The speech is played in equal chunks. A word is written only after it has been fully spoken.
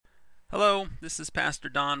Hello, this is Pastor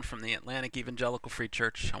Don from the Atlantic Evangelical Free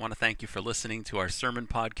Church. I want to thank you for listening to our sermon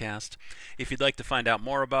podcast. If you'd like to find out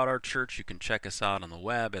more about our church, you can check us out on the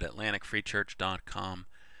web at atlanticfreechurch.com.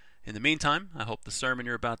 In the meantime, I hope the sermon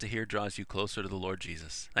you're about to hear draws you closer to the Lord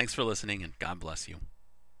Jesus. Thanks for listening, and God bless you.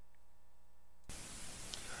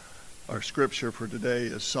 Our scripture for today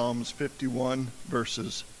is Psalms 51,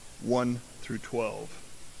 verses 1 through 12.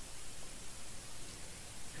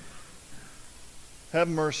 Have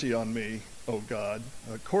mercy on me, O God,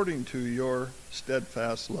 according to your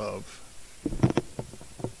steadfast love.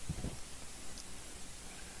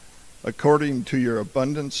 According to your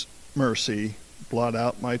abundant mercy, blot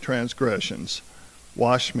out my transgressions.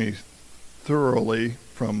 Wash me thoroughly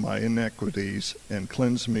from my iniquities and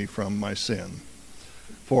cleanse me from my sin.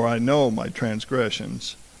 For I know my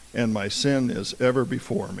transgressions, and my sin is ever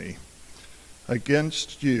before me.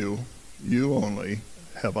 Against you, you only,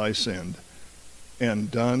 have I sinned,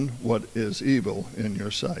 and done what is evil in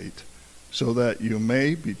your sight, so that you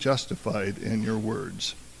may be justified in your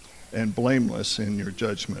words, and blameless in your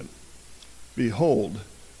judgment. Behold,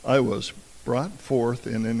 I was brought forth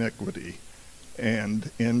in iniquity,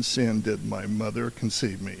 and in sin did my mother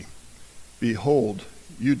conceive me. Behold,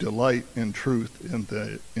 you delight in truth in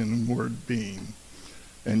the inward being,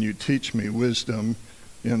 and you teach me wisdom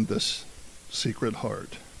in this secret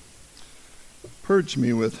heart. Purge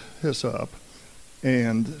me with hyssop,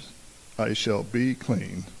 and I shall be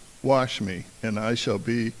clean. Wash me, and I shall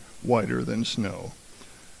be whiter than snow.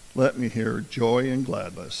 Let me hear joy and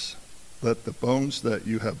gladness. Let the bones that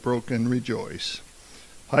you have broken rejoice.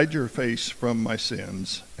 Hide your face from my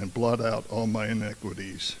sins, and blot out all my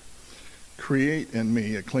iniquities. Create in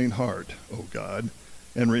me a clean heart, O God,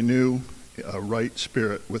 and renew a right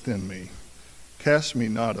spirit within me. Cast me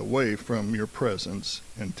not away from your presence,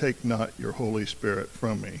 and take not your Holy Spirit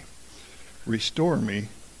from me. Restore me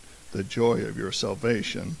the joy of your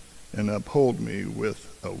salvation, and uphold me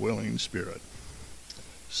with a willing spirit.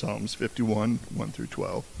 Psalms 51, 1 through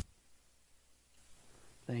 12.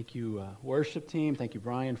 Thank you, worship team. Thank you,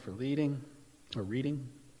 Brian, for reading.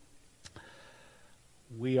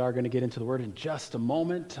 We are going to get into the Word in just a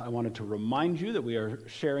moment. I wanted to remind you that we are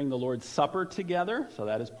sharing the Lord's Supper together, so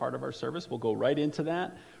that is part of our service. We'll go right into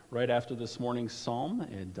that right after this morning's psalm,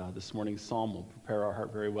 and this morning's psalm will prepare our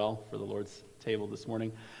heart very well for the Lord's table this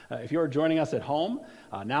morning. If you are joining us at home,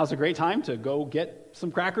 now's a great time to go get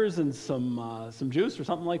some crackers and some juice or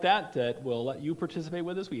something like that that will let you participate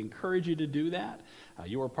with us. We encourage you to do that.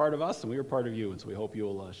 You are part of us, and we are part of you, and so we hope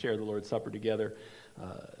you'll share the Lord's Supper together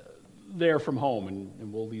there from home,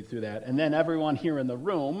 and we'll lead through that. And then everyone here in the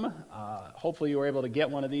room, hopefully you were able to get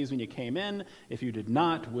one of these when you came in. If you did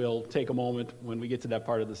not, we'll take a moment when we get to that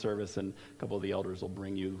part of the service, and a couple of the elders will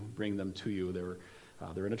bring them to you.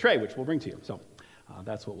 They're in a tray, which we'll bring to you. So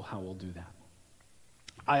that's how we'll do that.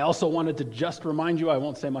 I also wanted to just remind you, I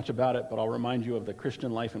won't say much about it, but I'll remind you of the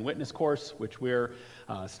Christian Life and Witness course, which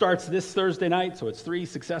starts this Thursday night, so it's 3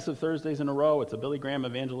 successive Thursdays in a row. It's a Billy Graham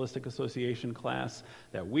Evangelistic Association class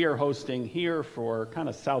that we are hosting here for kind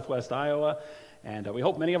of southwest Iowa, and we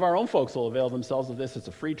hope many of our own folks will avail themselves of this. It's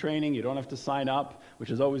a free training. You don't have to sign up,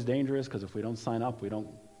 which is always dangerous, because if we don't sign up, we don't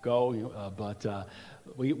go, but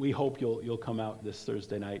we hope you'll come out this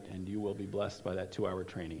Thursday night, and you will be blessed by that 2-hour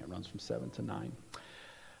training. It runs from 7 to 9.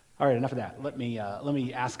 All right, enough of that. Let me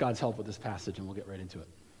ask God's help with this passage, and we'll get right into it.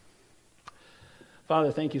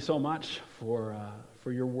 Father, thank you so much for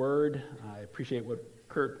your word. I appreciate what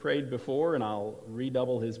Kurt prayed before, and I'll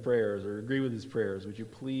redouble his prayers or agree with his prayers. Would you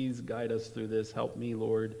please guide us through this? Help me,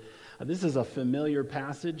 Lord. This is a familiar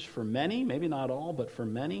passage for many, maybe not all, but for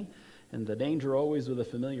many. And the danger always with a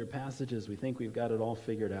familiar passage is we think we've got it all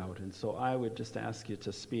figured out. And so I would just ask you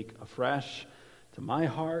to speak afresh to my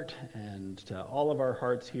heart and to all of our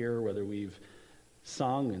hearts here, whether we've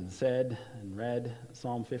sung and said and read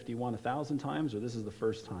Psalm 51 1,000 times, or this is the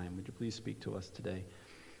first time. Would you please speak to us today?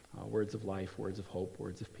 Words of life, words of hope,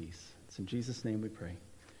 words of peace. It's in Jesus' name we pray.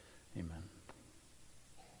 Amen.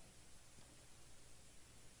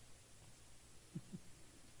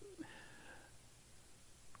 Would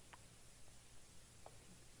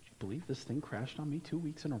you believe this thing crashed on me 2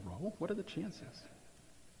 weeks in a row? What are the chances?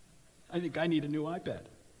 I think I need a new iPad.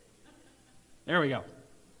 There we go.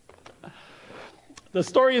 The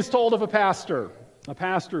story is told of a pastor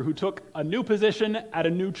who took a new position at a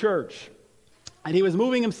new church. And he was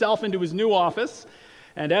moving himself into his new office.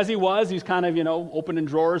 And as he's kind of, opening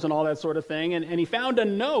drawers and all that sort of thing. And he found a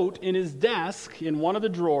note in his desk in one of the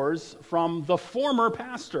drawers from the former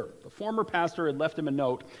pastor. The former pastor had left him a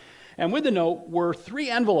note. And with the note were 3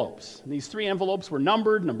 envelopes. And these 3 envelopes were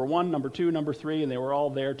numbered, number 1, number 2, number 3, and they were all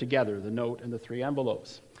there together, the note and the 3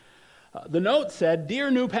 envelopes. The note said,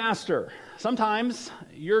 "Dear new pastor, sometimes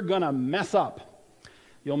you're going to mess up.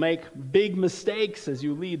 You'll make big mistakes as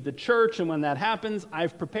you lead the church, and when that happens,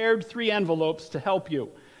 I've prepared 3 envelopes to help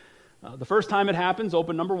you. The first time it happens,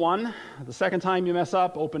 open number 1. The second time you mess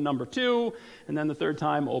up, open number 2. And then the third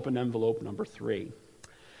time, open envelope number 3.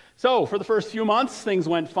 So for the first few months, things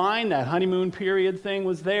went fine. That honeymoon period thing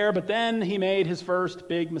was there. But then he made his first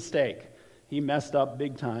big mistake. He messed up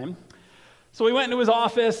big time. So he went into his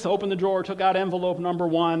office, opened the drawer, took out envelope number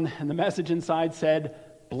 1, and the message inside said,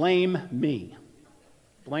 "Blame me.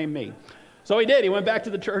 Blame me." So he did. He went back to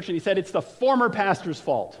the church and he said, "It's the former pastor's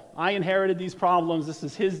fault. I inherited these problems. This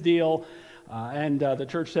is his deal." And the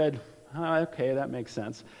church said, "Okay, that makes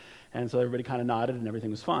sense." And so everybody kind of nodded and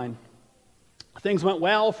everything was fine. Things went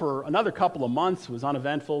well for another couple of months. It was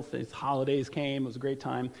uneventful. These holidays came. It was a great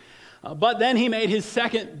time. But then he made his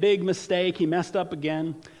second big mistake. He messed up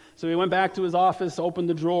again. So he went back to his office, opened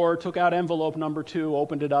the drawer, took out envelope number 2,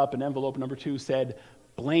 opened it up, and envelope number 2 said,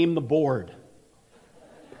 "Blame the board.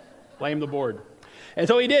 Blame the board." And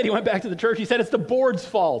so he did. He went back to the church. He said, "It's the board's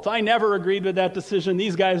fault. I never agreed with that decision.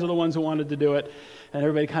 These guys are the ones who wanted to do it." And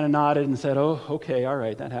everybody kind of nodded and said, "Oh, okay, all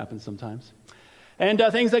right, that happens sometimes." And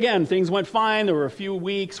things went fine. There were a few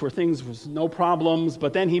weeks where things was no problems,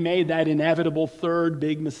 but then he made that inevitable third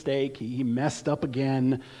big mistake. He messed up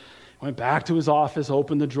again, went back to his office,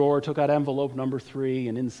 opened the drawer, took out envelope number 3,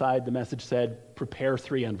 and inside the message said, "Prepare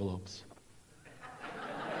 3 envelopes."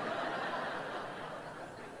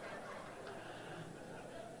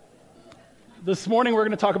 This morning we're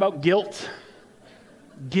going to talk about guilt.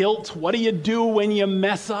 Guilt. What do you do when you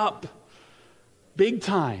mess up big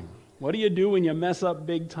time? What do you do when you mess up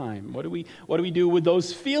big time? What do we do with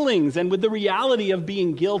those feelings and with the reality of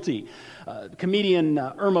being guilty? Comedian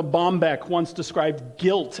Erma Bombeck once described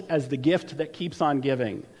guilt as the gift that keeps on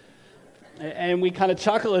giving. And we kind of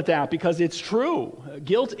chuckle at that because it's true.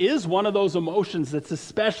 Guilt is one of those emotions that's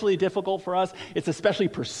especially difficult for us. It's especially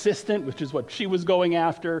persistent, which is what she was going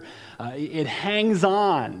after. It hangs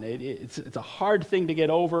on. It's a hard thing to get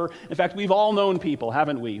over. In fact, we've all known people,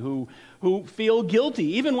 haven't we, who feel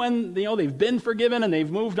guilty, even when they've been forgiven and they've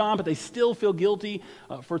moved on, but they still feel guilty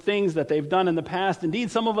for things that they've done in the past. Indeed,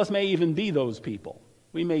 some of us may even be those people.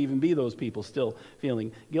 We may even be those people still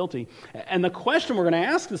feeling guilty. And the question we're going to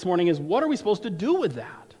ask this morning is, what are we supposed to do with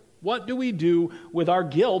that? What do we do with our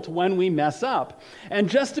guilt when we mess up? And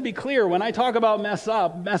just to be clear, when I talk about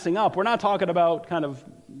messing up, we're not talking about kind of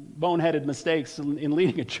boneheaded mistakes in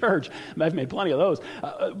leading a church. I've made plenty of those.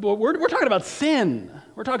 But we're talking about sin.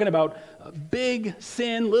 We're talking about big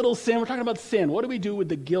sin, little sin. We're talking about sin. What do we do with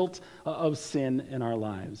the guilt of sin in our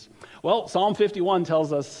lives? Well, Psalm 51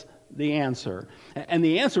 tells us the answer. And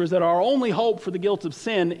the answer is that our only hope for the guilt of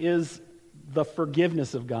sin is the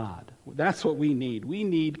forgiveness of God. That's what we need. We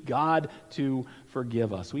need God to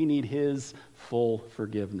forgive us. We need His full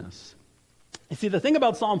forgiveness. You see, the thing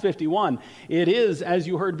about Psalm 51, it is, as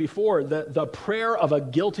you heard before, the prayer of a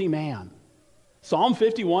guilty man. Psalm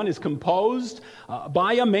 51 is composed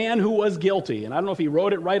by a man who was guilty. And I don't know if he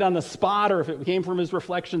wrote it right on the spot or if it came from his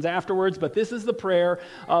reflections afterwards, but this is the prayer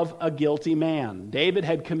of a guilty man. David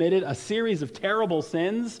had committed a series of terrible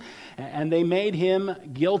sins, and they made him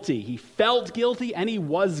guilty. He felt guilty, and he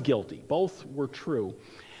was guilty. Both were true.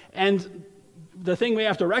 And the thing we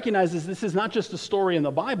have to recognize is this is not just a story in the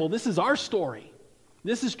Bible. This is our story.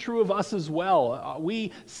 This is true of us as well.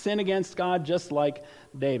 We sin against God just like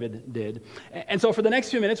David did. And so for the next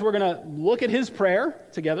few minutes, we're going to look at his prayer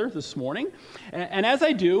together this morning. And as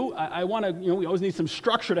I do, I want to, we always need some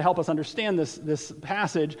structure to help us understand this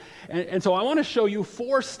passage. And so I want to show you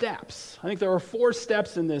 4 steps. I think there are 4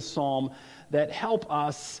 steps in this psalm that help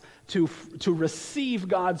us to receive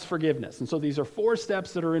God's forgiveness. And so these are 4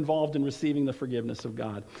 steps that are involved in receiving the forgiveness of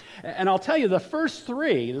God. And I'll tell you, the first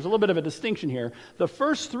 3, there's a little bit of a distinction here. The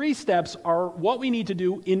first 3 steps are what we need to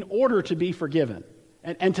do in order to be forgiven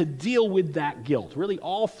and to deal with that guilt. Really,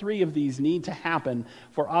 all 3 of these need to happen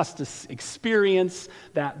for us to experience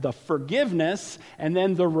the forgiveness and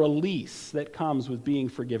then the release that comes with being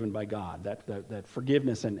forgiven by God, that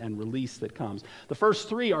forgiveness and release that comes. The first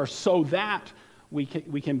 3 are so that we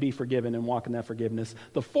can be forgiven and walk in that forgiveness.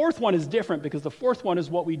 The 4th one is different because the 4th one is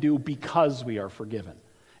what we do because we are forgiven.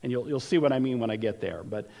 And you'll see what I mean when I get there.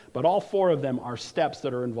 But all 4 of them are steps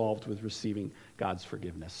that are involved with receiving God's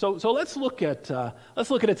forgiveness. So let's look at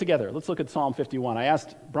it together. Let's look at Psalm 51. I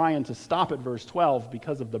asked Brian to stop at verse 12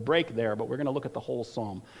 because of the break there, but we're going to look at the whole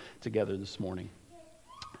psalm together this morning.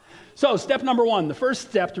 So step number 1, the first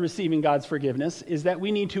step to receiving God's forgiveness is that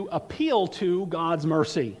we need to appeal to God's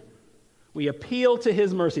mercy. We appeal to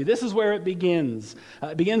his mercy. This is where it begins.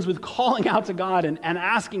 It begins with calling out to God and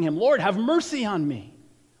asking him, Lord, have mercy on me.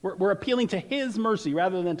 We're appealing to his mercy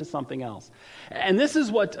rather than to something else. And this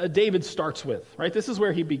is what David starts with, right? This is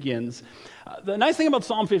where he begins. The nice thing about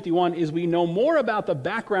Psalm 51 is we know more about the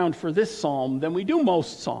background for this psalm than we do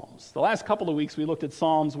most psalms. The last couple of weeks we looked at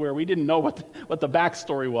psalms where we didn't know what the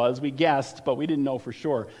backstory was. We guessed, but we didn't know for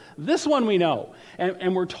sure. This one we know.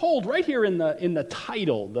 And we're told right here in the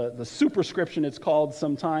title, the superscription it's called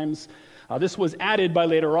sometimes. This was added by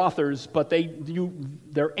later authors, but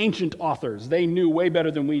they're ancient authors. They knew way better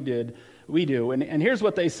than we do. And here's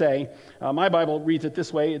what they say. My Bible reads it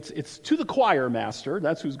this way. It's to the choir master.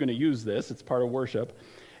 That's who's going to use this. It's part of worship.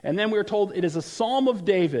 And then we're told it is a psalm of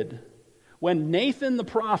David when Nathan the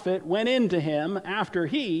prophet went in to him after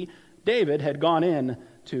David, had gone in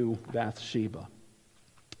to Bathsheba.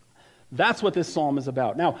 That's what this psalm is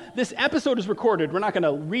about. Now, this episode is recorded. We're not going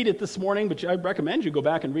to read it this morning, but I recommend you go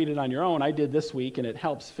back and read it on your own. I did this week, and it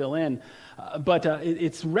helps fill in. But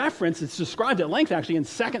it's referenced, it's described at length, actually, in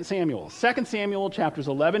 2 Samuel. 2 Samuel chapters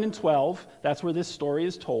 11 and 12. That's where this story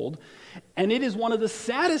is told. And it is one of the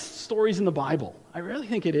saddest stories in the Bible. I really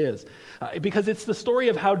think it is. Because it's the story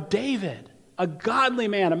of how David, a godly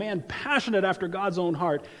man, a man passionate after God's own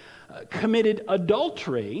heart, committed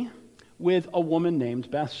adultery with a woman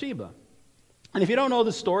named Bathsheba. And if you don't know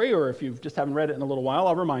the story, or if you just haven't read it in a little while,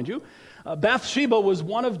 I'll remind you. Bathsheba was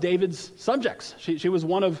one of David's subjects. She was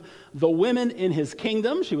one of the women in his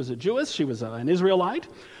kingdom. She was a Jewess. She was an Israelite,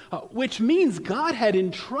 which means God had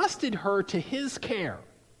entrusted her to his care.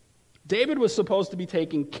 David was supposed to be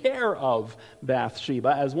taking care of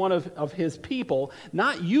Bathsheba as one of his people,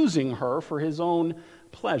 not using her for his own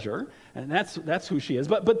pleasure, and that's who she is.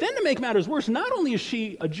 But then to make matters worse, not only is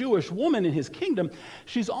she a Jewish woman in his kingdom,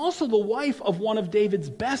 she's also the wife of one of David's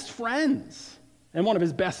best friends and one of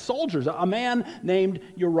his best soldiers, a man named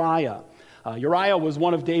Uriah. Uriah was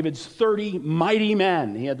one of David's 30 mighty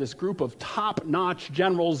men. He had this group of top-notch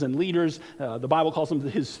generals and leaders. The Bible calls them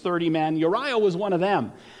his 30 men. Uriah was one of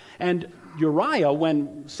them. And Uriah,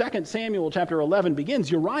 when 2 Samuel chapter 11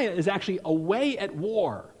 begins, Uriah is actually away at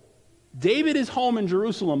war. David is home in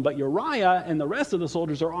Jerusalem, but Uriah and the rest of the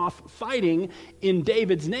soldiers are off fighting in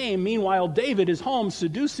David's name. Meanwhile, David is home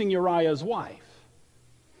seducing Uriah's wife.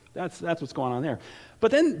 That's what's going on there.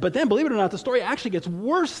 But then, believe it or not, the story actually gets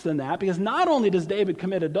worse than that, because not only does David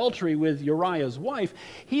commit adultery with Uriah's wife,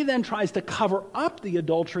 he then tries to cover up the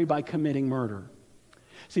adultery by committing murder.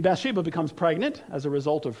 See, Bathsheba becomes pregnant as a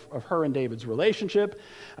result of her and David's relationship.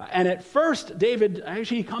 And at first, David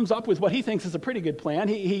actually comes up with what he thinks is a pretty good plan.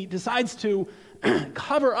 He decides to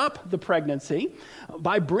cover up the pregnancy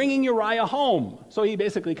by bringing Uriah home. So he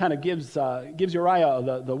basically kind of gives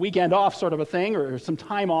Uriah the weekend off sort of a thing, or some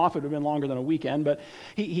time off. It would have been longer than a weekend. But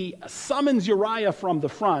he summons Uriah from the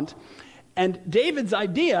front. And David's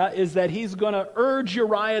idea is that he's going to urge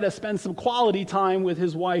Uriah to spend some quality time with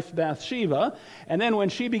his wife Bathsheba. And then when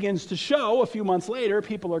she begins to show a few months later,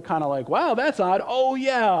 people are kind of like, wow, that's odd. Oh,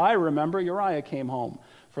 yeah, I remember Uriah came home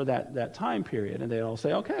for that time period. And they all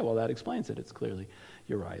say, okay, well, that explains it. It's clearly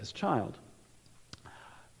Uriah's child.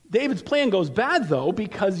 David's plan goes bad, though,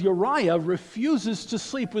 because Uriah refuses to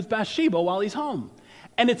sleep with Bathsheba while he's home.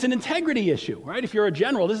 And it's an integrity issue, right? If you're a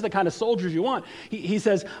general, this is the kind of soldiers you want. He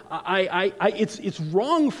says, it's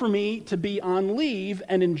wrong for me to be on leave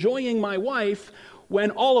and enjoying my wife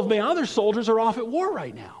when all of my other soldiers are off at war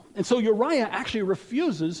right now. And so Uriah actually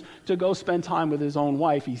refuses to go spend time with his own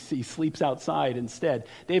wife. He sleeps outside instead.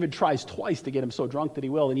 David tries twice to get him so drunk that he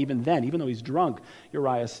will, and even then, even though he's drunk,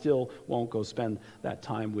 Uriah still won't go spend that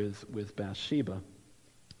time with Bathsheba.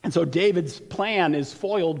 And so David's plan is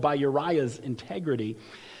foiled by Uriah's integrity.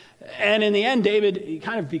 And in the end, David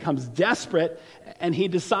kind of becomes desperate, and he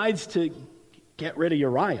decides to get rid of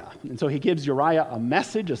Uriah. And so he gives Uriah a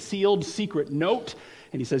message, a sealed secret note.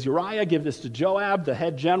 And he says, Uriah, give this to Joab, the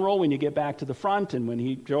head general, when you get back to the front. And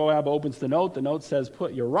when Joab opens the note says,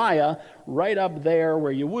 put Uriah right up there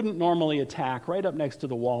where you wouldn't normally attack, right up next to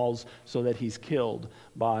the walls, so that he's killed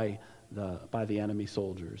by the enemy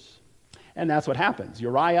soldiers. And that's what happens.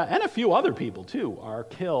 Uriah and a few other people, too, are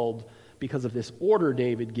killed because of this order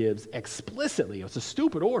David gives explicitly. It's a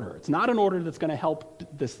stupid order. It's not an order that's going to help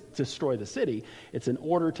destroy the city. It's an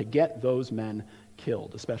order to get those men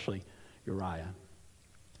killed, especially Uriah.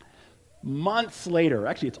 Months later,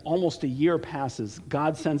 actually it's almost a year passes,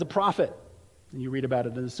 God sends a prophet. And you read about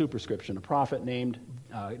it in the superscription, a prophet named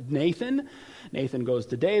Nathan. Nathan goes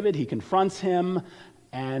to David. He confronts him,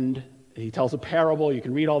 and he tells a parable. You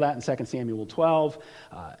can read all that in 2 Samuel 12.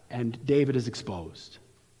 And David is exposed.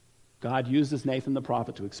 God uses Nathan the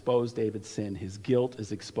prophet to expose David's sin. His guilt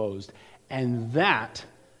is exposed. And that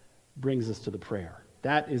brings us to the prayer.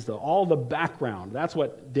 That is all the background. That's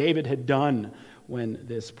what David had done when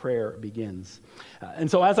this prayer begins. And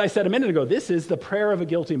so as I said a minute ago, this is the prayer of a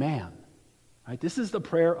guilty man. Right? This is the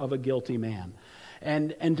prayer of a guilty man.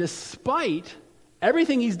 And despite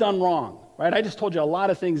everything he's done wrong, right? I just told you a lot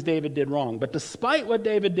of things David did wrong. But despite what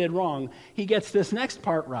David did wrong, he gets this next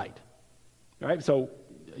part right. Right? So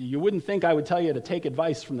you wouldn't think I would tell you to take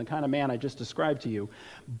advice from the kind of man I just described to you,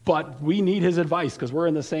 but we need his advice because we're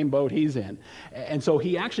in the same boat he's in. And so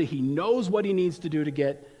he knows what he needs to do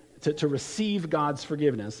to receive God's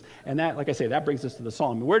forgiveness. And that, like I say, that brings us to the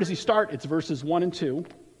psalm. Where does he start? It's verses 1 and 2.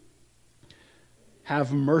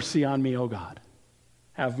 Have mercy on me, O God.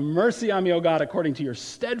 Have mercy on me, O God, according to your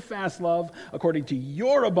steadfast love, according to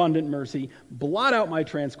your abundant mercy. Blot out my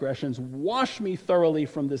transgressions, wash me thoroughly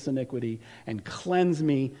from this iniquity, and cleanse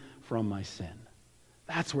me from my sin.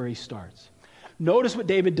 That's where he starts. Notice what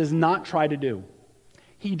David does not try to do.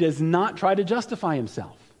 He does not try to justify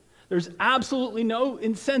himself. There's absolutely no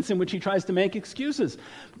sense in which he tries to make excuses.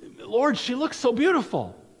 Lord, she looks so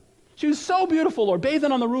beautiful. She was so beautiful, Lord,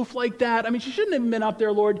 bathing on the roof like that. I mean, she shouldn't have been up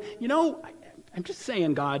there, Lord. You know, I'm just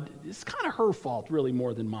saying, God, it's kind of her fault really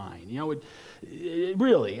more than mine. You know,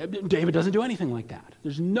 really, David doesn't do anything like that.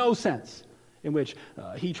 There's no sense in which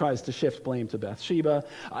he tries to shift blame to Bathsheba,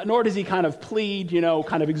 nor does he kind of plead,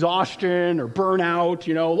 kind of exhaustion or burnout.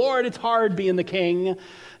 Lord, it's hard being the king.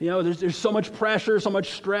 There's so much pressure, so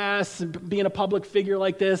much stress, and being a public figure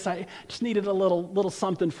like this. I just needed a little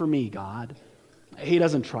something for me, God. He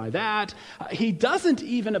doesn't try that. He doesn't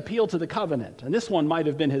even appeal to the covenant. And this one might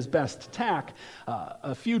have been his best tack.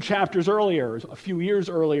 A few chapters earlier, a few years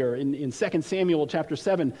earlier, in 2 Samuel chapter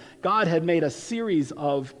 7, God had made a series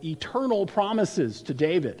of eternal promises to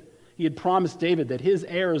David. He had promised David that his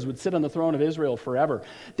heirs would sit on the throne of Israel forever.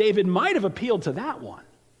 David might have appealed to that one.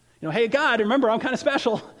 Hey, God, remember, I'm kind of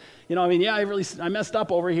special. I messed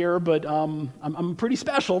up over here, but I'm pretty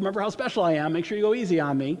special. Remember how special I am. Make sure you go easy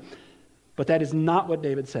on me. But that is not what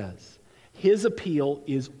David says. His appeal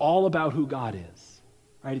is all about who God is.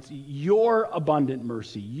 Right? It's your abundant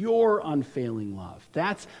mercy, your unfailing love.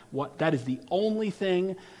 That is the only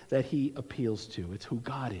thing that he appeals to. It's who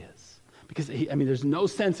God is. Because there's no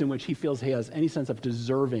sense in which he feels he has any sense of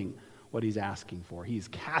deserving what he's asking for. He's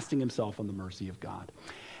casting himself on the mercy of God.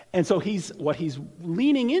 And so what he's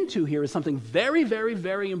leaning into here is something very, very,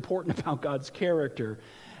 very important about God's character.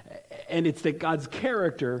 And it's that God's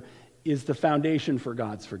character is the foundation for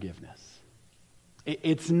God's forgiveness.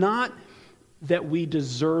 It's not that we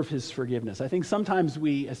deserve his forgiveness. I think sometimes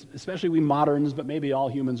we, especially we moderns, but maybe all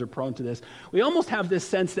humans are prone to this, we almost have this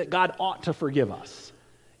sense that God ought to forgive us.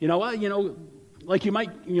 Like you might,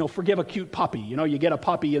 forgive a cute puppy. You get a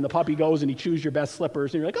puppy and the puppy goes and he chews your best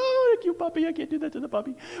slippers and you're like, oh, a cute puppy, I can't do that to the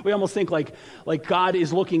puppy. We almost think like God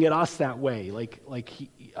is looking at us that way, like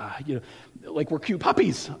we're cute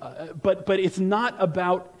puppies. But it's not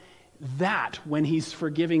about that when he's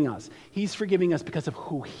forgiving us. He's forgiving us because of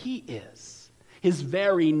who he is. His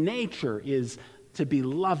very nature is to be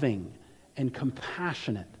loving and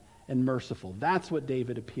compassionate and merciful. That's what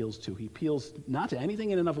David appeals to. He appeals not to anything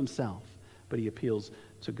in and of himself, but he appeals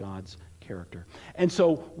to God's character. And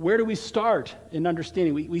so where do we start in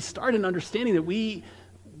understanding? We start in understanding that we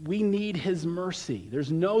need his mercy.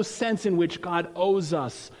 There's no sense in which God owes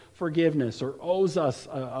us forgiveness or owes us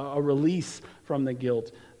a release from the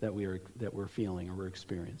guilt that we're feeling or we're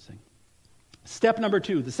experiencing. Step number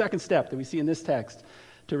 2, the second step that we see in this text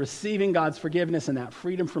to receiving God's forgiveness and that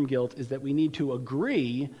freedom from guilt is that we need to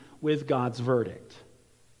agree with God's verdict.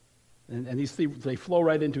 And these they flow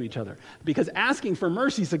right into each other. Because asking for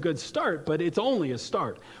mercy is a good start, but it's only a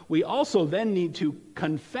start. We also then need to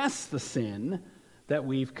confess the sin that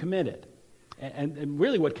we've committed. And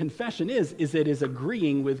really what confession is it is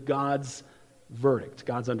agreeing with God's verdict,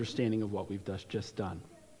 God's understanding of what we've just done.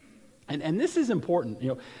 And this is important.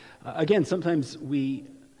 Again, sometimes we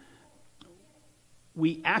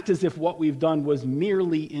act as if what we've done was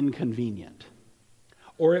merely inconvenient,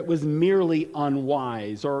 or it was merely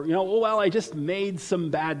unwise, or, I just made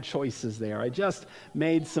some bad choices there. I just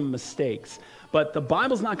made some mistakes. But the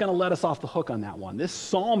Bible's not going to let us off the hook on that one. This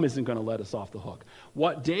psalm isn't going to let us off the hook.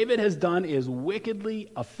 What David has done is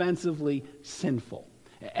wickedly, offensively sinful.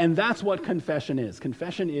 And that's what confession is.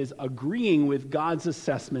 Confession is agreeing with God's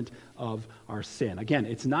assessment of our sin. Again,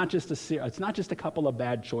 it's not just a couple of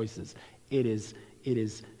bad choices. It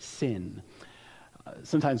is sin.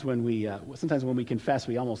 Sometimes when we confess,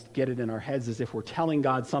 we almost get it in our heads as if we're telling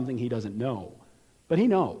God something he doesn't know. But he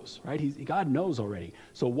knows, right? God knows already.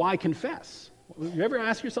 So why confess? You ever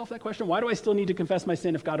ask yourself that question? Why do I still need to confess my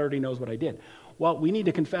sin if God already knows what I did? Well, we need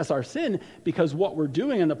to confess our sin because what we're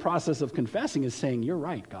doing in the process of confessing is saying, you're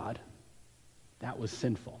right, God. That was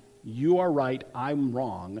sinful. You are right. I'm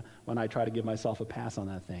wrong when I try to give myself a pass on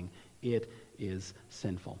that thing. It is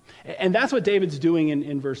sinful. And that's what David's doing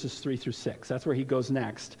in verses 3 through 6. That's where he goes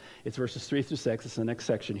next. It's verses 3 through 6. It's the next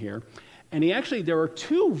section here. And there are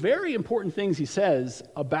two very important things he says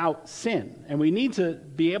about sin. And we need to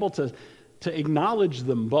be able to acknowledge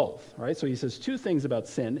them both, right? So he says two things about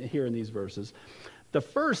sin here in these verses. The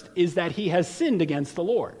first is that he has sinned against the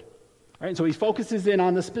Lord, right? So he focuses in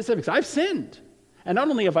on the specifics. I've sinned. And not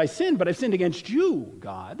only have I sinned, but I've sinned against you,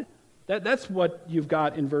 God. That's what you've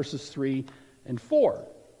got in verses 3 and 4.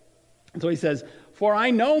 And so he says, for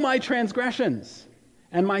I know my transgressions,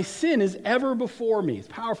 and my sin is ever before me. It's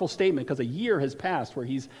a powerful statement because a year has passed where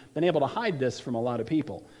he's been able to hide this from a lot of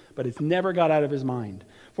people, but it's never got out of his mind.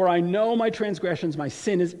 For I know my transgressions, my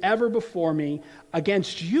sin is ever before me.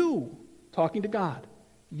 Against you, talking to God,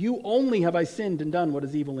 you only have I sinned and done what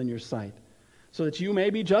is evil in your sight, so that you may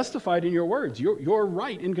be justified in your words. You're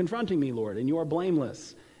right in confronting me, Lord, and you are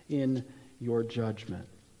blameless in your judgment.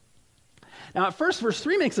 Now, at first, verse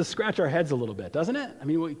 3 makes us scratch our heads a little bit, doesn't it? I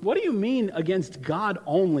mean, what do you mean against God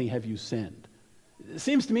only have you sinned? It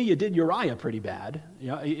seems to me you did Uriah pretty bad. You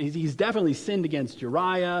know, he's definitely sinned against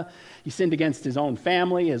Uriah. He sinned against his own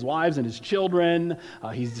family, his wives and his children.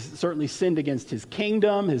 He's certainly sinned against his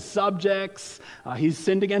kingdom, his subjects. He's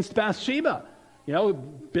sinned against Bathsheba. You know,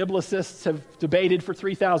 biblicists have debated for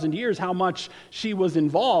 3,000 years how much she was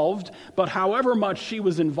involved, but however much she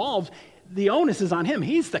was involved, the onus is on him.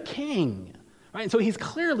 He's the king, right? And so he's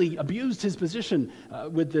clearly abused his position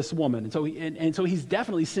with this woman. And so he's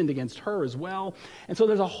definitely sinned against her as well. And so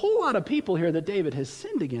there's a whole lot of people here that David has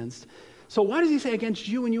sinned against. So why does he say, against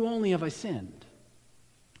you and you only have I sinned?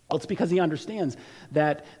 Well, it's because he understands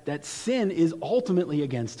that sin is ultimately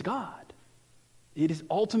against God. It is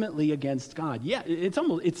ultimately against God. Yeah,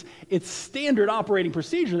 it's standard operating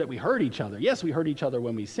procedure that we hurt each other. Yes, we hurt each other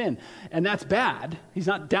when we sin, and that's bad. He's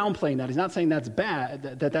not downplaying that. He's not saying that's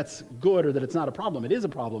bad, that's good, or that it's not a problem. It is a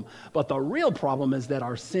problem. But the real problem is that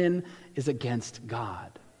our sin is against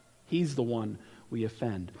God. He's the one we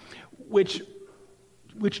offend, which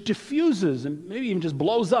diffuses and maybe even just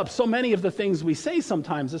blows up so many of the things we say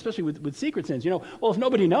sometimes, especially with secret sins. You know, well, if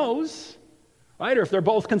nobody knows, right? Or if they're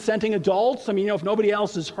both consenting adults, I mean, if nobody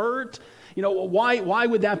else is hurt, why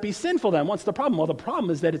would that be sinful then? What's the problem? Well, the problem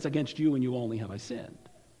is that it's against you and you only have I sinned.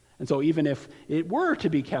 And so even if it were to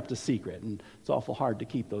be kept a secret, and it's awful hard to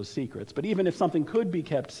keep those secrets, but even if something could be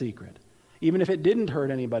kept secret, even if it didn't hurt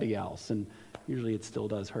anybody else, and usually it still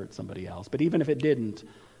does hurt somebody else, but even if it didn't,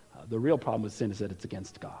 the real problem with sin is that it's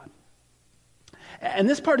against God. And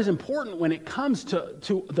this part is important when it comes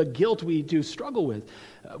to the guilt we do struggle with.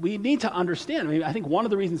 We need to understand. I mean, I think one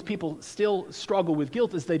of the reasons people still struggle with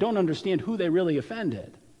guilt is they don't understand who they really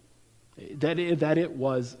offended, that it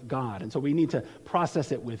was God. And so we need to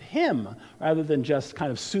process it with him rather than just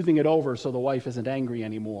kind of soothing it over so the wife isn't angry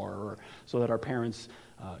anymore, or so that our parents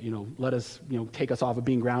let us, take us off of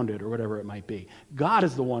being grounded or whatever it might be. God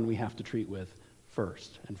is the one we have to treat with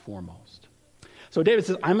first and foremost. So David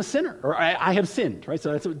says, I'm a sinner, or I have sinned, right?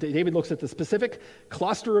 So that's what David looks at the specific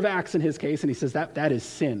cluster of acts in his case, and he says that is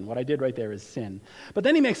sin. What I did right there is sin. But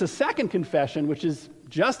then he makes a second confession, which is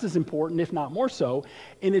just as important, if not more so,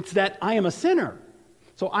 and it's that I am a sinner.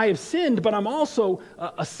 So I have sinned, but I'm also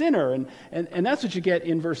a sinner, and that's what you get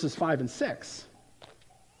in verses 5 and 6.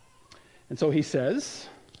 And so he says,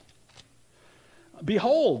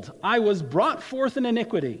 behold, I was brought forth in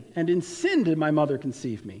iniquity, and in sin did my mother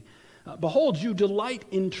conceive me. Behold, you delight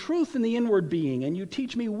in truth in the inward being, and you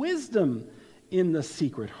teach me wisdom in the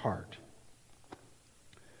secret heart.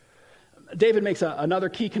 David makes another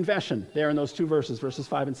key confession there in those two verses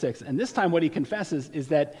 5 and 6. And this time what he confesses is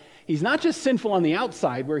that he's not just sinful on the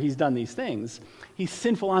outside where he's done these things, he's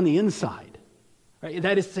sinful on the inside. Right?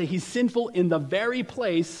 That is to say, he's sinful in the very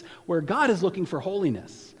place where God is looking for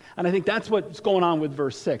holiness. And I think that's what's going on with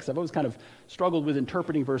verse 6. I've always kind of struggled with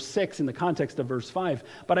interpreting verse 6 in the context of verse 5.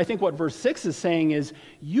 But I think what verse 6 is saying is,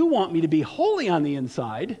 you want me to be holy on the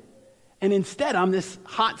inside, and instead I'm this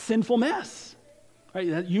hot, sinful mess.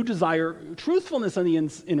 Right? You desire truthfulness on the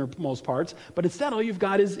innermost parts, but instead all you've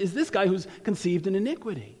got is this guy who's conceived in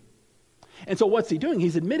iniquity. And so what's he doing?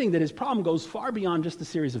 He's admitting that his problem goes far beyond just a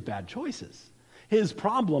series of bad choices. His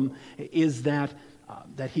problem is that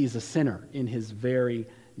he's a sinner in his very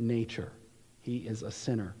nature. He is a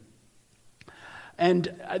sinner.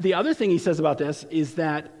 And the other thing he says about this is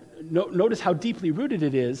that, notice how deeply rooted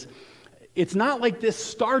it is. It's not like this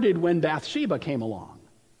started when Bathsheba came along.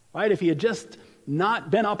 right? If he had just not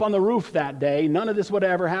been up on the roof that day, none of this would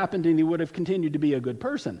have ever happened and he would have continued to be a good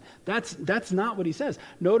person. That's not what he says.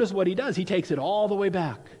 Notice what he does. He takes it all the way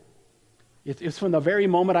back. It's from the very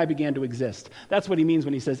moment I began to exist. That's what he means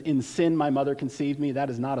when he says, in sin my mother conceived me. That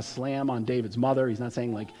is not a slam on David's mother. He's not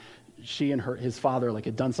saying like she and his father like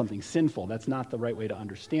had done something sinful. That's not the right way to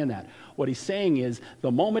understand that. What he's saying is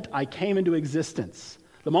the moment I came into existence,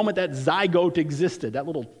 the moment that zygote existed, that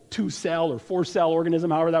little 2-cell or 4-cell organism,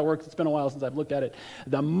 however that works, it's been a while since I've looked at it.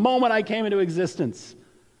 The moment I came into existence,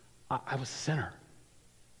 I was a sinner.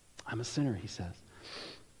 I'm a sinner, he says.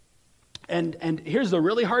 And here's the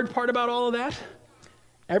really hard part about all of that.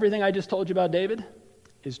 Everything I just told you about David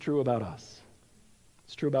is true about us.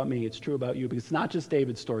 It's true about me. It's true about you. Because it's not just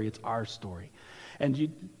David's story. It's our story. And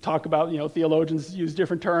you talk about, theologians use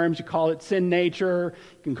different terms. You call it sin nature.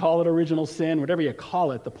 You can call it original sin. Whatever you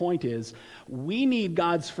call it, the point is we need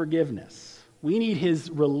God's forgiveness. We need his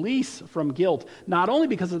release from guilt, not only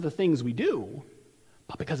because of the things we do,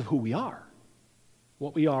 but because of who we are.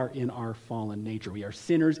 What we are in our fallen nature. We are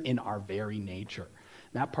sinners in our very nature.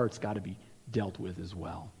 That part's got to be dealt with as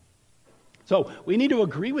well. So we need to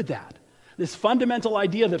agree with that. This fundamental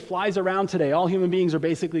idea that flies around today, all human beings are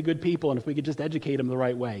basically good people, and if we could just educate them the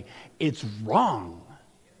right way, it's wrong.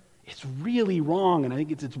 It's really wrong, and I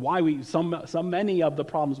think it's why many of the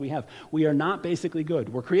problems we have. We are not basically good.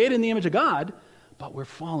 We're created in the image of God, but we're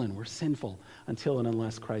fallen, we're sinful, until and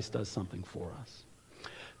unless Christ does something for us.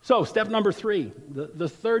 So, step number 3, the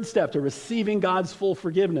third step to receiving God's full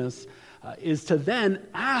forgiveness is to then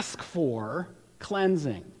ask for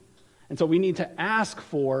cleansing. And so we need to ask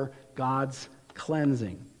for God's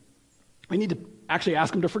cleansing. We need to actually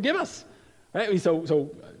ask him to forgive us. Right? So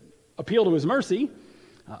appeal to his mercy,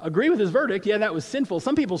 agree with his verdict. Yeah, that was sinful.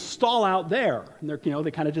 Some people stall out there, and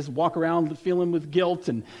they kind of just walk around feeling with guilt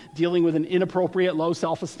and dealing with an inappropriate low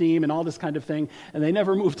self-esteem and all this kind of thing, and they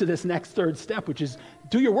never move to this next third step, which is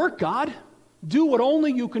do your work, God. Do what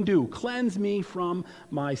only you can do. Cleanse me from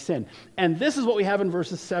my sin. And this is what we have in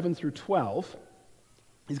verses 7 through 12.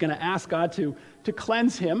 He's going to ask God to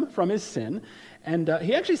cleanse him from his sin. And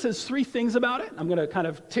he actually says 3 things about it. I'm going to kind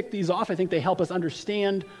of tick these off. I think they help us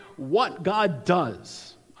understand what God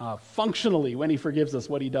does functionally when he forgives us,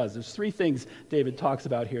 what he does. There's 3 things David talks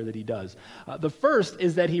about here that he does. The first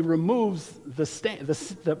is that he removes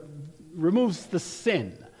removes the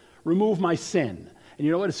sin. Remove my sin. And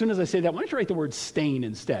you know what? As soon as I say that, why don't you write the word stain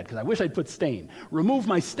instead? Because I wish I'd put stain. Remove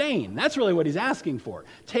my stain. That's really what he's asking for.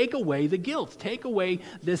 Take away the guilt. Take away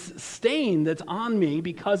this stain that's on me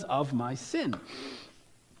because of my sin.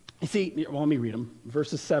 You see, well, let me read them.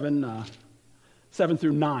 Verses 7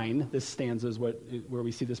 through 9, this stanza is where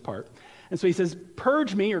we see this part. And so he says,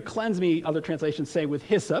 purge me or cleanse me, other translations say, with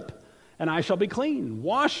hyssop, and I shall be clean.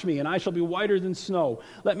 Wash me, and I shall be whiter than snow.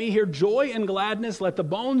 Let me hear joy and gladness. Let the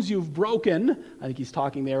bones you've broken, I think he's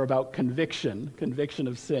talking there about conviction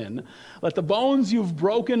of sin. Let the bones you've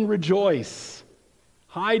broken rejoice.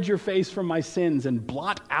 Hide your face from my sins and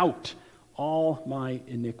blot out all my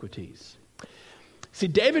iniquities. See,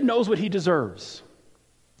 David knows what he deserves.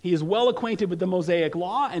 He is well acquainted with the Mosaic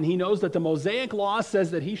law, and he knows that the Mosaic law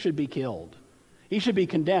says that he should be killed. He should be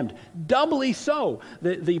condemned. Doubly so.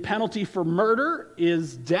 The penalty for murder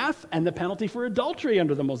is death, and the penalty for adultery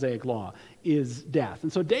under the Mosaic law is death.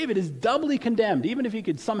 And so David is doubly condemned. Even if he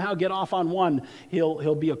could somehow get off on one,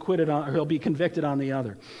 he'll be acquitted on, or he'll be convicted on the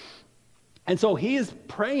other. And so he is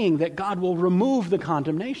praying that God will remove the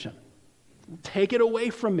condemnation. Take it away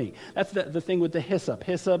from me. That's the thing with the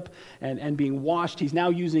hyssop and being washed. He's now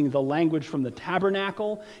using the language from the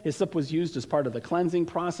tabernacle. Hyssop was used as part of the cleansing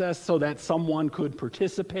process so that someone could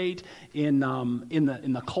participate in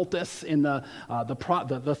the cultus, in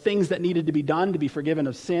the things that needed to be done to be forgiven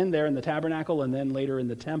of sin there in the tabernacle and then later in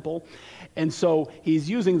the temple. And so he's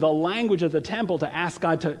using the language of the temple to ask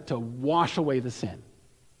God to wash away the sin.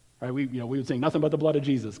 Right, we would say nothing but the blood of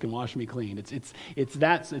Jesus can wash me clean.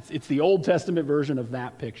 It's the Old Testament version of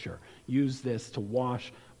that picture. Use this to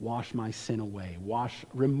wash my sin away.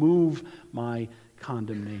 Remove my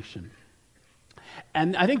condemnation.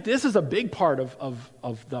 And I think this is a big part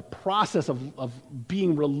of the process of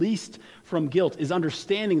being released from guilt, is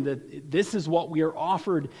understanding that this is what we are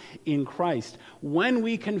offered in Christ. When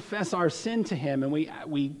we confess our sin to him and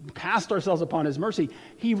we cast ourselves upon his mercy,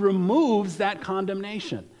 he removes that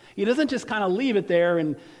condemnation. He doesn't just kind of leave it there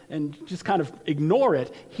and just kind of ignore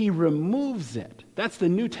it. He removes it. That's the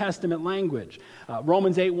New Testament language.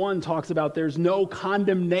 Romans 8:1 talks about there's no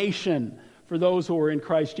condemnation for those who are in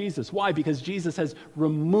Christ Jesus. Why? Because Jesus has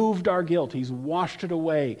removed our guilt. He's washed it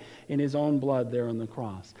away in his own blood there on the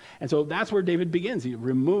cross. And so that's where David begins. He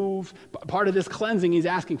removed, part of this cleansing he's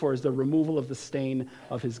asking for is the removal of the stain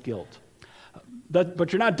of his guilt.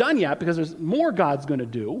 But you're not done yet, because there's more God's going to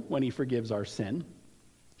do when he forgives our sin.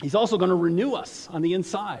 He's also going to renew us on the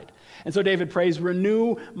inside. And so David prays,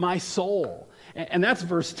 renew my soul. And that's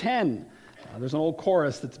verse 10. There's an old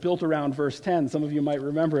chorus that's built around verse 10. Some of you might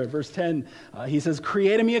remember it. Verse 10, he says,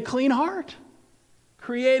 create in me a clean heart.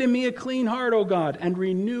 Create in me a clean heart, O God, and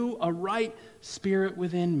renew a right spirit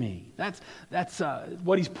within me. That's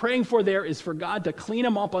what he's praying for there, is for God to clean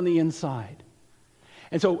him up on the inside.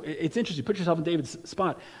 And so it's interesting. Put yourself in David's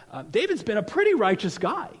spot. David's been a pretty righteous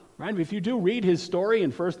guy, right? If you do read his story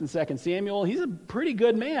in 1 and 2 Samuel, he's a pretty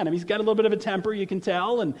good man. I mean, he's got a little bit of a temper, you can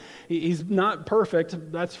tell, and he's not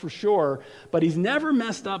perfect, that's for sure, but he's never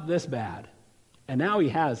messed up this bad. And now he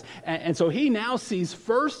has. And so he now sees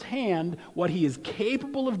firsthand what he is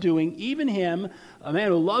capable of doing. Even him, a man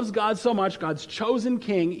who loves God so much, God's chosen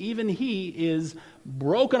king, even he is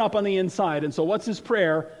broken up on the inside. And so what's his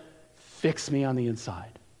prayer? Fix me on the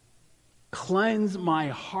inside. Cleanse my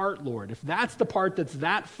heart, Lord. If that's the part that's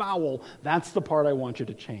that foul, that's the part I want you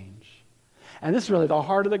to change. And this is really the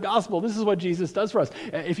heart of the gospel. This is what Jesus does for us.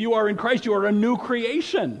 If you are in Christ, you are a new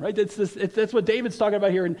creation, right? That's what David's talking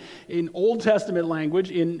about here in Old Testament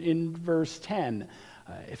language in verse 10.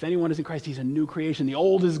 If anyone is in Christ, he's a new creation. The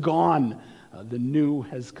old is gone. The new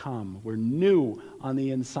has come. We're new on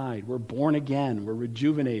the inside. We're born again. We're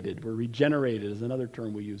rejuvenated. We're regenerated is another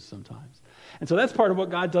term we use sometimes. And so that's part of what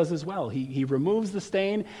God does as well. He removes the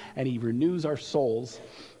stain and he renews our souls.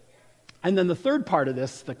 And then the third part of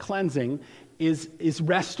this, the cleansing, is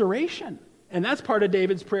restoration. And that's part of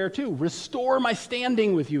David's prayer too. Restore my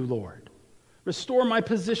standing with you, Lord. Restore my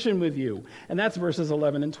position with you. And that's verses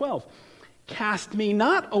 11 and 12. Cast me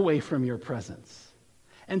not away from your presence,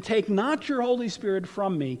 and take not your Holy Spirit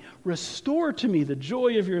from me. Restore to me the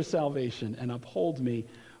joy of your salvation, and uphold me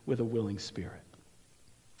with a willing spirit.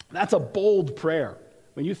 That's a bold prayer.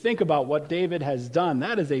 When you think about what David has done,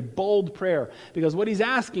 that is a bold prayer. Because what he's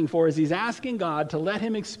asking for is he's asking God to let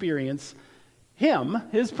him experience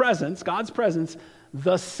his presence, God's presence,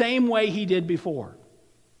 the same way he did before.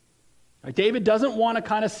 Right? David doesn't want to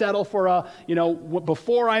kind of settle for a,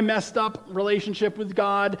 before I messed up relationship with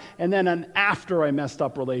God and then an after I messed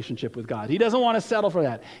up relationship with God. He doesn't want to settle for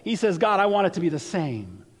that. He says, God, I want it to be the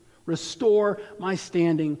same. Restore my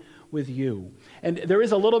standing with you. And there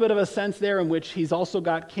is a little bit of a sense there in which he's also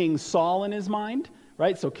got King Saul in his mind,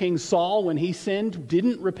 right? So King Saul, when he sinned,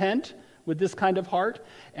 didn't repent with this kind of heart.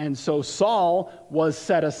 And so Saul was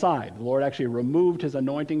set aside. The Lord actually removed his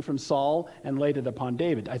anointing from Saul and laid it upon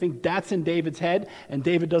David. I think that's in David's head, and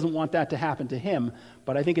David doesn't want that to happen to him.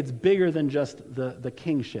 But I think it's bigger than just the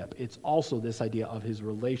kingship. It's also this idea of his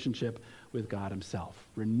relationship with God himself.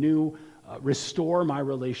 Restore my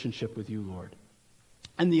relationship with you, Lord.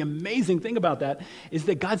 And the amazing thing about that is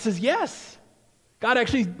that God says yes. God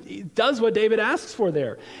actually does what David asks for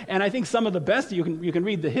there. And I think some of the best, you can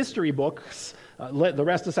read the history books, the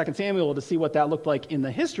rest of 2 Samuel to see what that looked like in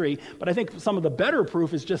the history, but I think some of the better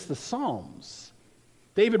proof is just the Psalms.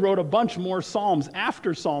 David wrote a bunch more Psalms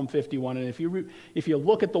after Psalm 51, and if you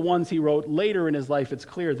look at the ones he wrote later in his life, it's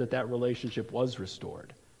clear that relationship was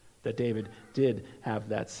restored, that David did have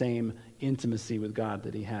that same intimacy with God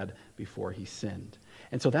that he had before he sinned.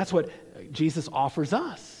 And so that's what Jesus offers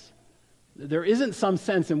us. There isn't some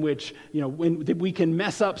sense in which, we can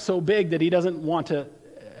mess up so big that he doesn't want to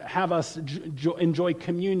have us enjoy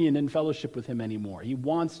communion and fellowship with him anymore. He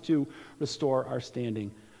wants to restore our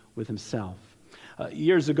standing with himself.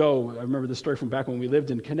 Years ago, I remember the story from back when we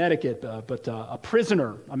lived in Connecticut, but a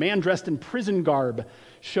prisoner, a man dressed in prison garb,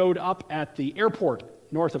 showed up at the airport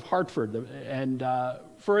north of Hartford, and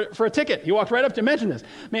for a ticket. He walked right up to mention this.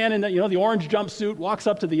 Man in the orange jumpsuit walks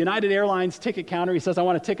up to the United Airlines ticket counter. He says, I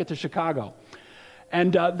want a ticket to Chicago.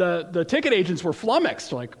 And the ticket agents were flummoxed.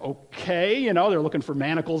 They're like, okay, they're looking for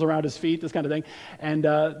manacles around his feet, this kind of thing. And,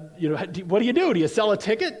 what do you do? Do you sell a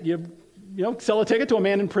ticket? Sell a ticket to a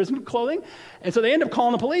man in prison clothing? And so they end up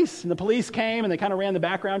calling the police. And the police came and they kind of ran the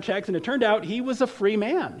background checks. And it turned out he was a free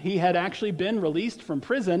man. He had actually been released from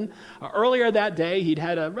prison. Earlier that day, he'd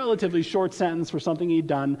had a relatively short sentence for something he'd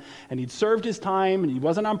done. And he'd served his time. And he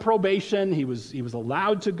wasn't on probation. He was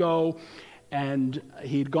allowed to go. And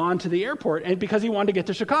he'd gone to the airport. And because he wanted to get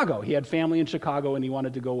to Chicago. He had family in Chicago and he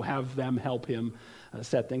wanted to go have them help him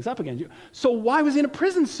set things up again. So why was he in a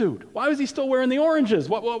prison suit? Why was he still wearing the oranges?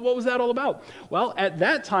 What was that all about? Well, at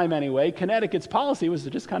that time anyway, Connecticut's policy was to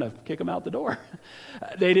just kind of kick him out the door.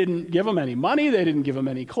 They didn't give him any money. They didn't give him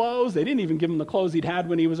any clothes. They didn't even give him the clothes he'd had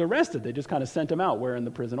when he was arrested. They just kind of sent him out wearing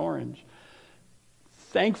the prison orange.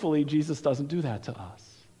 Thankfully, Jesus doesn't do that to us.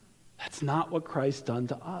 That's not what Christ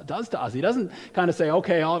does to us. He doesn't kind of say,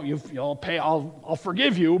 okay, I'll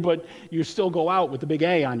forgive you, but you still go out with the big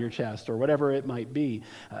A on your chest or whatever it might be.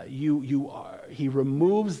 He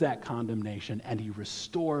removes that condemnation and he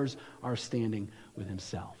restores our standing with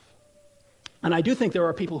himself. And I do think there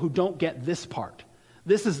are people who don't get this part.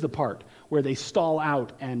 This is the part where they stall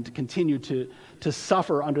out and continue to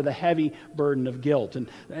suffer under the heavy burden of guilt.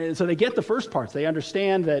 And so they get the first parts. They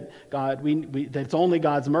understand that that it's only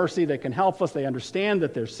God's mercy that can help us. They understand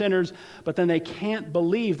that they're sinners, but then they can't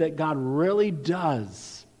believe that God really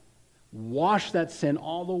does wash that sin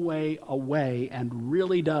all the way away and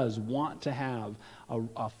really does want to have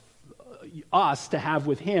us to have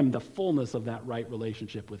with him the fullness of that right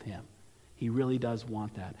relationship with him. He really does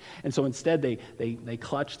want that. And so instead they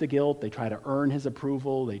clutch the guilt, they try to earn his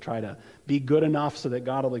approval, they try to be good enough so that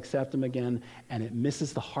God will accept them again, and it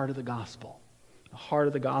misses the heart of the gospel. The heart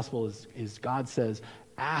of the gospel is God says,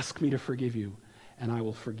 ask me to forgive you, and I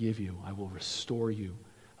will forgive you. I will restore you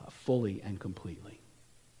fully and completely.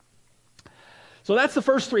 So that's the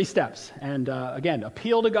first three steps. And again,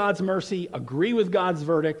 appeal to God's mercy, agree with God's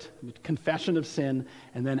verdict, confession of sin,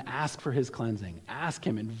 and then ask for his cleansing. Ask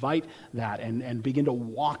him, invite that, and begin to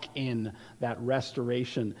walk in that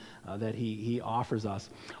restoration that he offers us.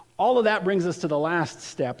 All of that brings us to the last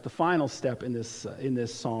step, the final step in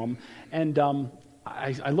this psalm. And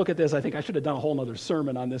I look at this, I think I should have done a whole other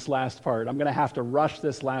sermon on this last part. I'm going to have to rush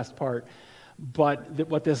this last part. But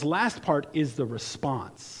what this last part is the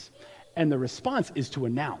response. And the response is to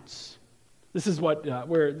announce. This is what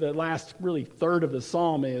where the last really third of the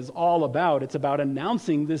psalm is all about. It's about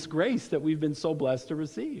announcing this grace that we've been so blessed to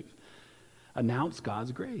receive. Announce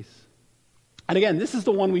God's grace. And again, this is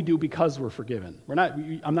the one we do because we're forgiven.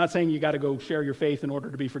 I'm not saying you got to go share your faith in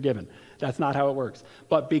order to be forgiven. That's not how it works.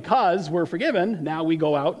 But because we're forgiven, now we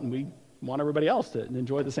go out and we want everybody else to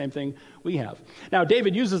enjoy the same thing we have. Now,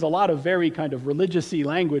 David uses a lot of very kind of religious-y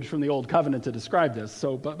language from the Old Covenant to describe this.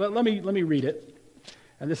 So, but let me read it.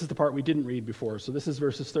 And this is the part we didn't read before. So this is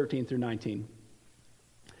verses 13 through 19.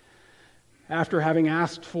 After having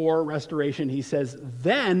asked for restoration, he says,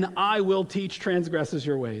 "Then I will teach transgressors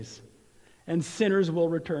your ways, and sinners will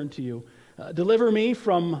return to you. Deliver me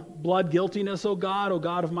from blood guiltiness, O God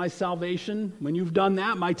of my salvation. When you've done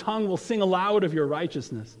that, my tongue will sing aloud of your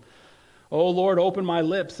righteousness. O Lord, open my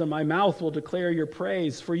lips, and my mouth will declare your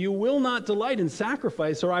praise. For you will not delight in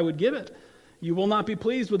sacrifice, or I would give it. You will not be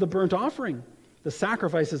pleased with a burnt offering. The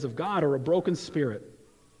sacrifices of God are a broken spirit.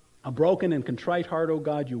 A broken and contrite heart, O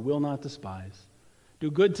God, you will not despise. Do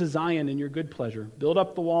good to Zion in your good pleasure. Build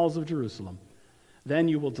up the walls of Jerusalem. Then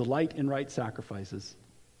you will delight in right sacrifices,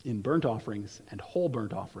 in burnt offerings and whole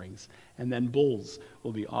burnt offerings, and then bulls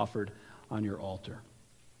will be offered on your altar."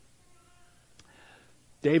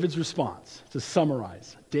 David's response, to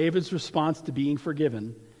summarize, David's response to being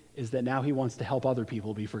forgiven is that now he wants to help other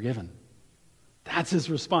people be forgiven. That's his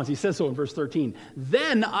response. He says so in verse 13.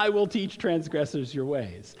 "Then I will teach transgressors your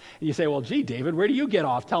ways." And you say, well, gee, David, where do you get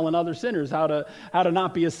off telling other sinners how to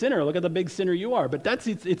not be a sinner? Look at the big sinner you are. But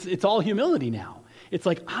it's all humility now. It's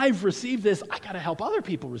like, I've received this. I got to help other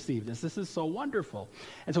people receive this. This is so wonderful.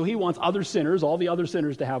 And so he wants other sinners, all the other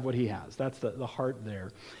sinners, to have what he has. That's the heart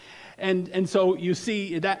there. And so you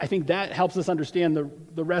see, that I think that helps us understand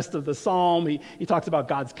the rest of the psalm. He talks about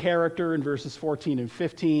God's character in verses 14 and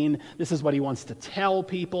 15. This is what he wants to tell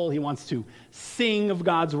people. He wants to sing of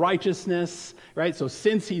God's righteousness, right? So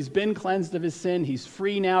since he's been cleansed of his sin, he's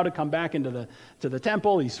free now to come back into the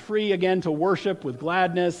temple. He's free again to worship with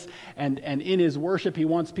gladness. And in his worship, he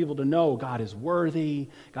wants people to know God is worthy.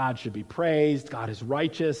 God should be praised. God is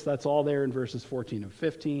righteous. That's all there in verses 14 and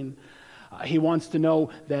 15. He wants to know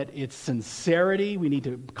that it's sincerity. We need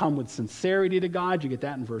to come with sincerity to God. You get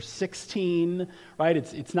that in verse 16, right?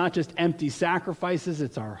 It's not just empty sacrifices.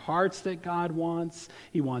 It's our hearts that God wants.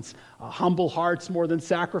 He wants humble hearts more than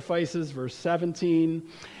sacrifices, verse 17.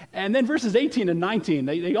 And then verses 18 and 19,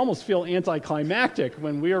 they almost feel anticlimactic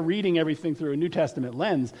when we are reading everything through a New Testament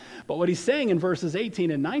lens. But what he's saying in verses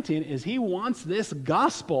 18 and 19 is he wants this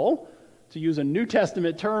gospel, to use a New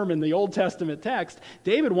Testament term in the Old Testament text,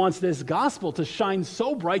 David wants this gospel to shine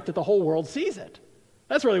so bright that the whole world sees it.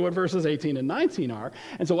 That's really what verses 18 and 19 are.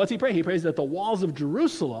 And so what's he pray? He prays that the walls of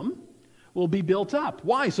Jerusalem will be built up.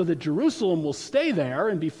 Why? So that Jerusalem will stay there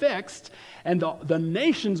and be fixed, and the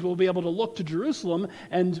nations will be able to look to Jerusalem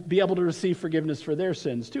and be able to receive forgiveness for their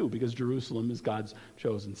sins too, because Jerusalem is God's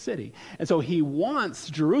chosen city. And so he wants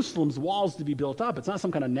Jerusalem's walls to be built up. It's not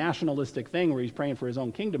some kind of nationalistic thing where he's praying for his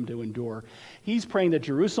own kingdom to endure. He's praying that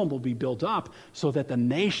Jerusalem will be built up so that the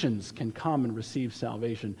nations can come and receive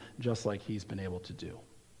salvation just like he's been able to do.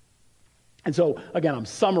 And so, again, I'm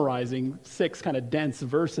summarizing 6 kind of dense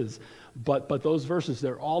verses, but those verses,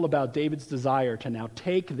 they're all about David's desire to now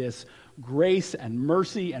take this grace and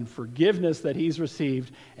mercy and forgiveness that he's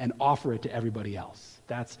received and offer it to everybody else.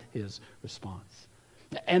 That's his response.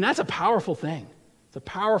 And that's a powerful thing. It's a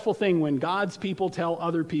powerful thing when God's people tell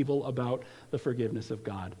other people about the forgiveness of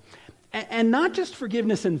God. And not just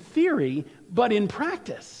forgiveness in theory, but in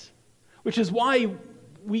practice, which is why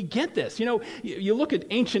we get this. You know, you look at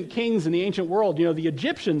ancient kings in the ancient world, you know, the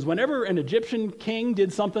Egyptians, whenever an Egyptian king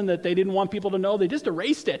did something that they didn't want people to know, they just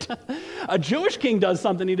erased it. A Jewish king does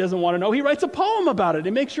something he doesn't want to know, he writes a poem about it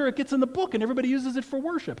and makes sure it gets in the book and everybody uses it for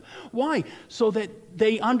worship. Why? So that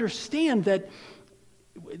they understand that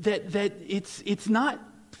it's not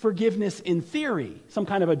forgiveness in theory, some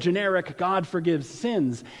kind of a generic God forgives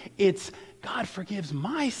sins. It's God forgives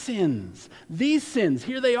my sins. These sins,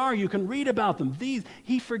 here they are. You can read about them.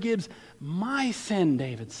 He forgives my sin,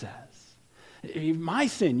 David says. My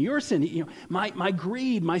sin, your sin, you know, my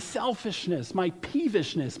greed, my selfishness, my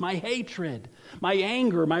peevishness, my hatred, my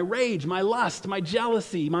anger, my rage, my lust, my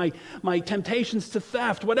jealousy, my temptations to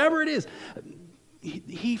theft, whatever it is.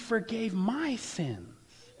 He forgave my sins.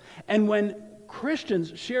 And when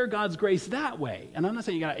Christians share God's grace that way, and I'm not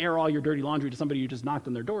saying you got to air all your dirty laundry to somebody you just knocked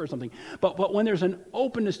on their door or something, but when there's an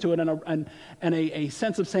openness to it and a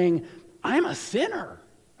sense of saying, I'm a sinner,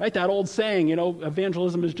 right? That old saying, you know,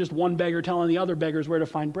 evangelism is just one beggar telling the other beggars where to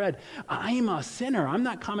find bread. I'm a sinner. I'm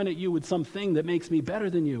not coming at you with something that makes me better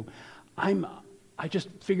than you. I just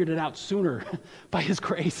figured it out sooner by his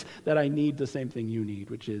grace that I need the same thing you need,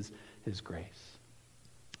 which is his grace.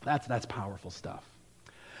 That's powerful stuff.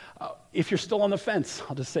 If you're still on the fence,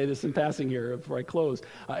 I'll just say this in passing here before I close.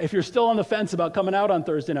 If you're still on the fence about coming out on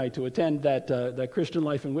Thursday night to attend that Christian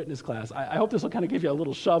Life and Witness class, I hope this will kind of give you a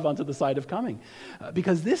little shove onto the side of coming,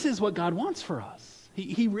 because this is what God wants for us.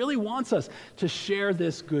 He really wants us to share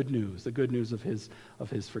this good news, the good news of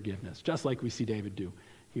his forgiveness, just like we see David do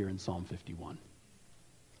here in Psalm 51.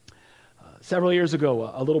 Several years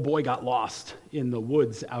ago, a little boy got lost in the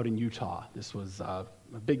woods out in Utah. This was a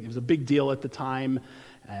big deal at the time.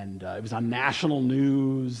 And it was on national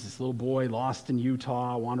news. This little boy lost in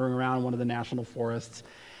Utah, wandering around one of the national forests.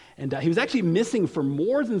 And he was actually missing for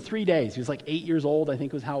more than 3 days. He was like 8 years old, I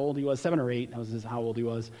think was how old he was, 7 or 8, that was how old he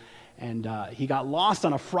was. And he got lost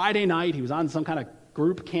on a Friday night. He was on some kind of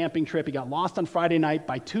group camping trip. He got lost on Friday night.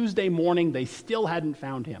 By Tuesday morning, they still hadn't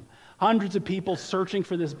found him. Hundreds of people searching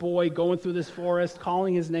for this boy, going through this forest,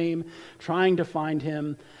 calling his name, trying to find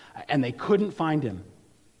him, and they couldn't find him.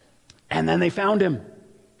 And then they found him.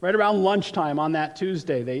 Right around lunchtime on that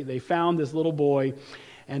Tuesday, they found this little boy,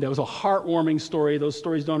 and it was a heartwarming story. Those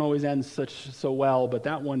stories don't always end so well, but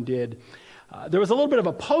that one did. There was a little bit of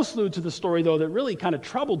a postlude to the story, though, that really kind of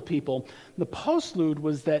troubled people. The postlude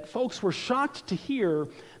was that folks were shocked to hear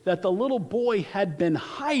that the little boy had been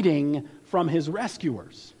hiding from his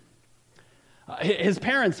rescuers. His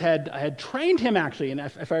parents had trained him, actually, and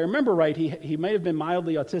if I remember right, he may have been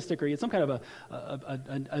mildly autistic, or he had some kind of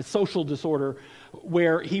a social disorder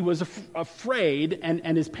where he was afraid,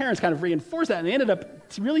 and his parents kind of reinforced that, and they ended up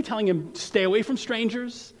really telling him, stay away from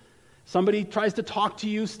strangers. Somebody tries to talk to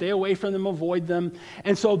you, stay away from them, avoid them.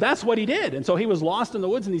 And so that's what he did. And so he was lost in the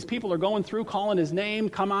woods, and these people are going through, calling his name,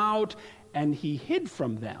 come out, and he hid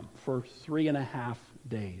from them for 3.5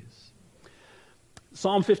 days.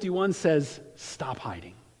 Psalm 51 says, stop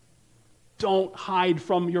hiding. Don't hide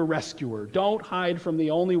from your rescuer. Don't hide from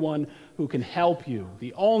the only one who can help you,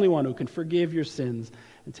 the only one who can forgive your sins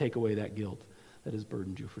and take away that guilt that has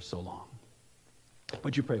burdened you for so long.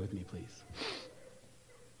 Would you pray with me, please?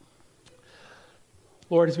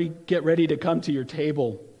 Lord, as we get ready to come to your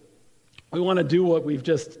table, we want to do what we've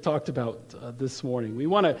just talked about this morning. We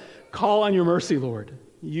want to call on your mercy, Lord.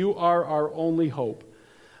 You are our only hope.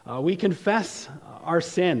 We confess our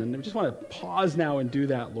sin, and I just want to pause now and do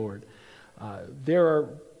that, Lord. There are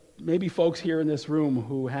maybe folks here in this room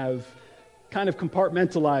who have kind of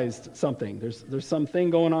compartmentalized something. There's something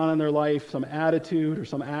going on in their life, some attitude or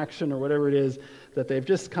some action or whatever it is that they've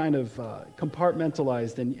just kind of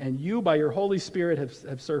compartmentalized, and you, by your Holy Spirit,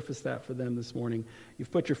 have surfaced that for them this morning.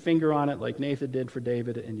 You've put your finger on it like Nathan did for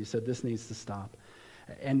David, and you said, this needs to stop.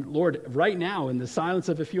 And Lord, right now, in the silence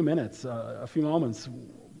of a few minutes, a few moments,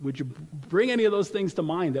 would you bring any of those things to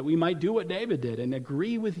mind, that we might do what David did and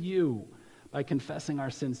agree with you by confessing our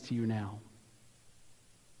sins to you now?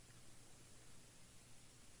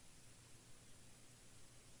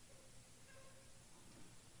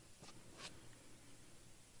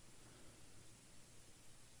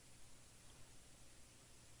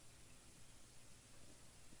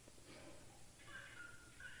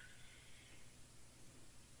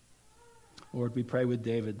 Lord, we pray with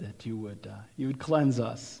David that you would cleanse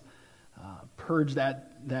us, purge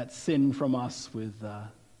that sin from us with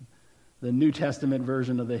the New Testament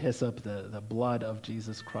version of the hyssop, the blood of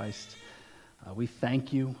Jesus Christ. We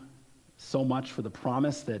thank you so much for the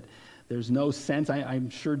promise that there's no sense. I'm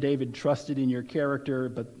sure David trusted in your character,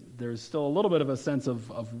 but there's still a little bit of a sense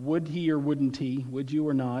of would he or wouldn't he, would you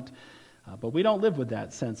or not? But we don't live with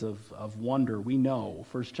that sense of wonder. We know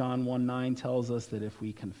 1 John 1:9 tells us that if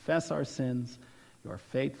we confess our sins, you are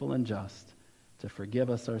faithful and just to forgive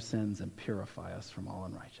us our sins and purify us from all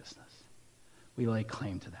unrighteousness. We lay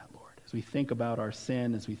claim to that, Lord. As we think about our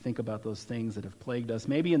sin, as we think about those things that have plagued us,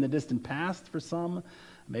 maybe in the distant past for some,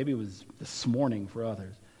 maybe it was this morning for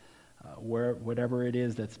others, whatever it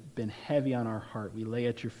is that's been heavy on our heart, we lay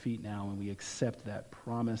at your feet now and we accept that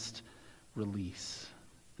promised release,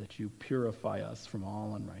 that you purify us from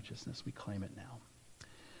all unrighteousness. We claim it now.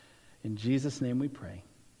 In Jesus' name we pray.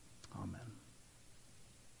 Amen.